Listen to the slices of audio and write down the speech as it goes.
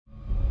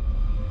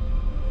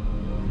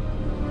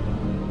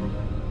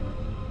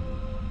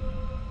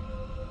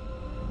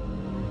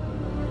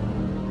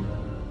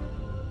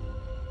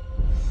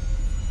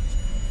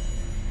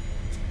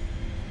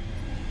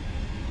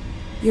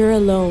You're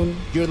alone.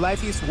 Your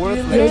life is You're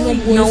worthless.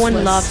 literally No one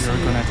worthless. loves You're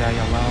you. gonna die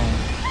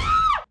alone.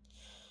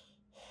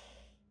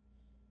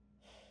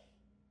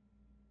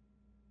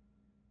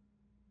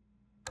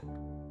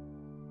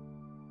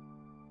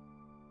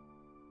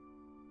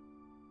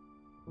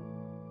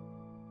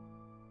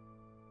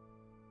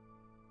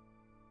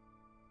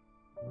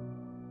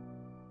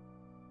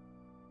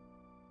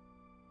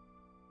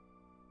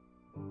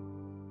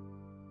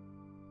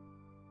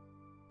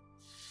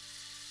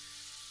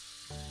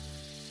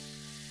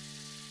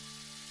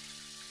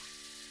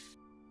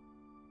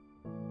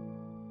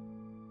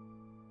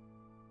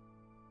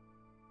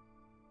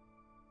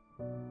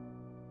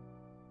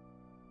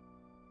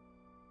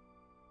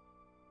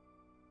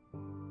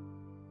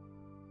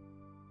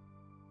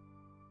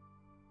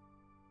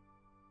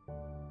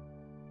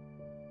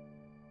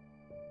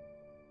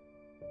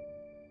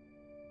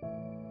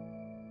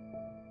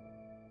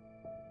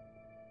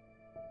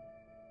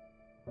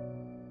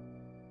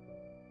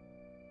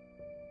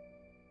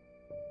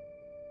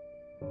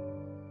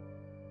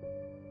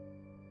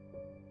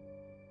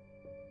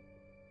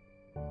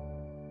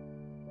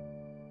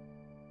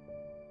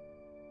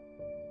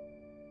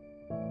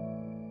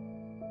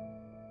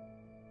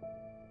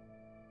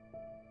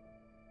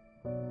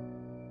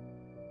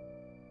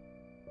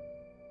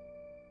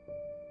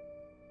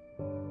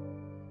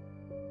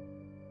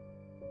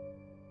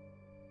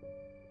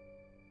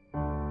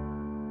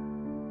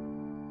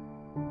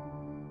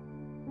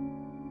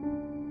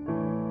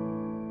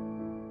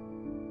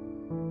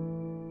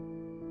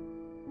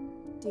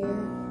 Dear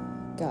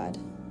God,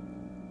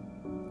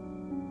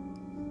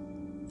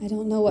 I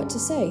don't know what to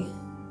say,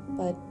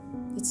 but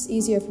it's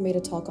easier for me to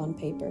talk on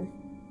paper.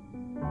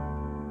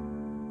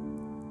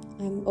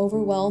 I'm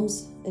overwhelmed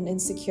and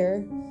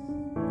insecure.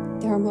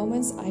 There are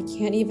moments I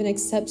can't even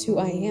accept who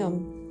I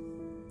am.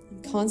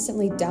 I'm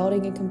constantly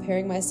doubting and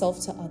comparing myself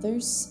to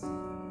others.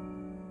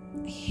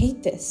 I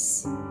hate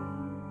this.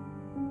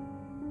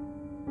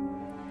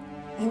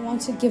 I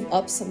want to give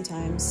up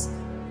sometimes,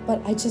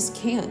 but I just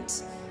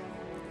can't.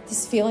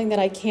 This feeling that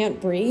I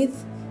can't breathe,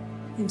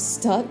 I'm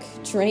stuck,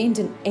 drained,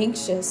 and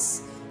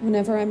anxious.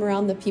 Whenever I'm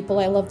around the people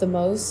I love the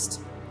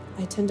most,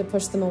 I tend to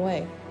push them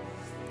away.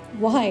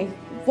 Why?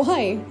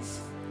 Why?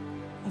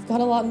 I've got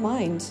a lot in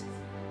mind.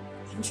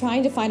 I'm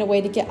trying to find a way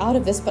to get out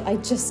of this, but I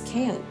just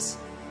can't.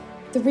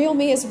 The real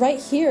me is right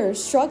here,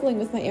 struggling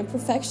with my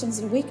imperfections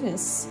and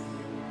weakness.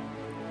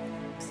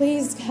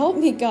 Please help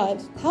me,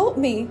 God. Help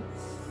me.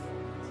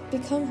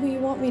 Become who you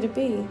want me to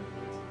be.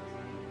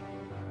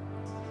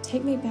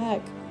 Take me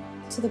back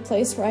to the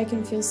place where I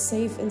can feel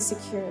safe and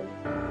secure.